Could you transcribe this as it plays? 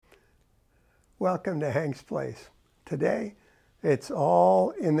Welcome to Hank's Place. Today, it's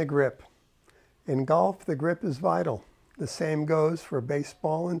all in the grip. In golf, the grip is vital. The same goes for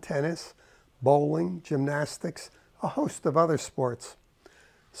baseball and tennis, bowling, gymnastics, a host of other sports.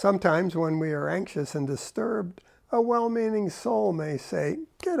 Sometimes when we are anxious and disturbed, a well-meaning soul may say,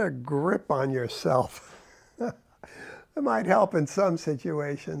 "Get a grip on yourself." It might help in some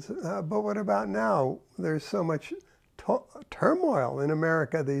situations, but what about now? There's so much turmoil in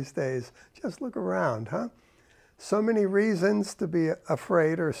America these days. Just look around, huh? So many reasons to be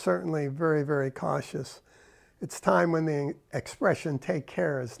afraid, or certainly very, very cautious. It's time when the expression "take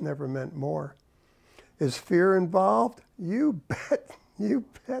care" has never meant more. Is fear involved? You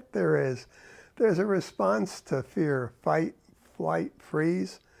bet there is. There's a response to fear: fight, flight,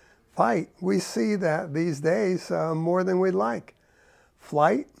 freeze. Fight, we see that these days more than we'd like.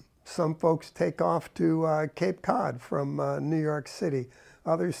 Flight, some folks take off to Cape Cod from New York City,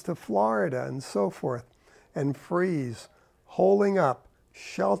 others to Florida and so forth. And freeze, holding up,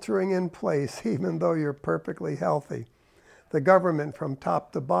 sheltering in place even though you're perfectly healthy. The government from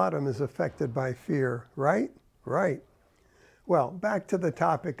top to bottom is affected by fear, right? Right. Well, back to the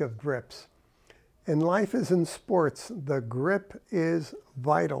topic of grips. In life as in sports, the grip is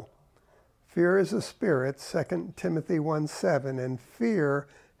vital. Fear is a spirit, 2 Timothy 1:7, and fear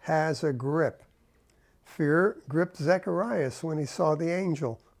has a grip. Fear gripped Zacharias when he saw the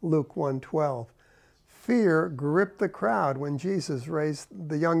angel, Luke 1:12. Fear gripped the crowd when Jesus raised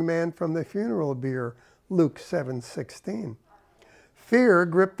the young man from the funeral bier, Luke 7:16. Fear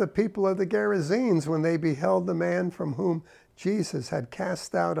gripped the people of the Gerasenes when they beheld the man from whom Jesus had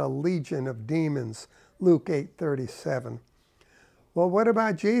cast out a legion of demons, Luke 8:37. Well, what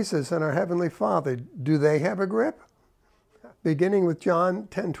about Jesus and our Heavenly Father? Do they have a grip? Beginning with John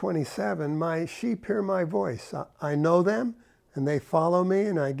 10:27, "My sheep hear my voice. I know them, and they follow me,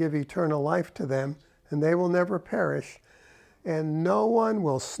 and I give eternal life to them, and they will never perish, and no one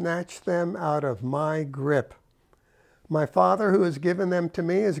will snatch them out of my grip. My Father who has given them to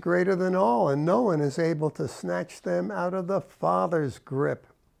me is greater than all, and no one is able to snatch them out of the Father's grip."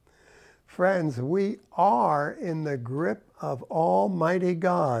 Friends, we are in the grip of Almighty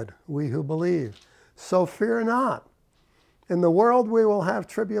God, we who believe. So fear not. In the world we will have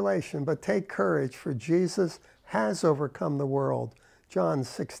tribulation, but take courage, for Jesus has overcome the world. John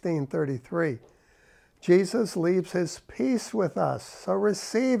 16:33. Jesus leaves his peace with us, so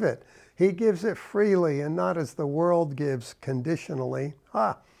receive it. He gives it freely and not as the world gives, conditionally.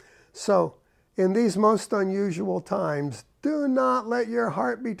 So in these most unusual times, do not let your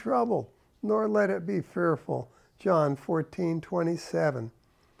heart be troubled, nor let it be fearful. John 14:27.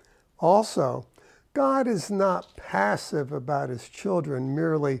 Also, God is not passive about his children,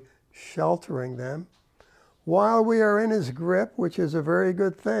 merely sheltering them. While we are in his grip, which is a very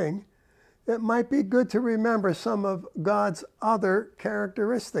good thing, it might be good to remember some of God's other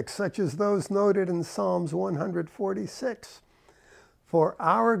characteristics, such as those noted in Psalms 146. For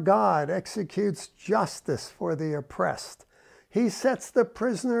our God executes justice for the oppressed. He sets the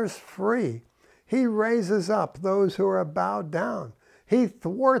prisoners free. He raises up those who are bowed down. He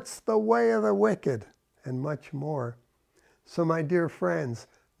thwarts the way of the wicked, and much more. So, my dear friends,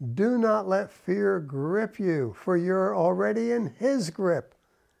 do not let fear grip you, for you're already in his grip.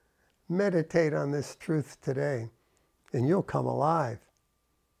 Meditate on this truth today, and you'll come alive.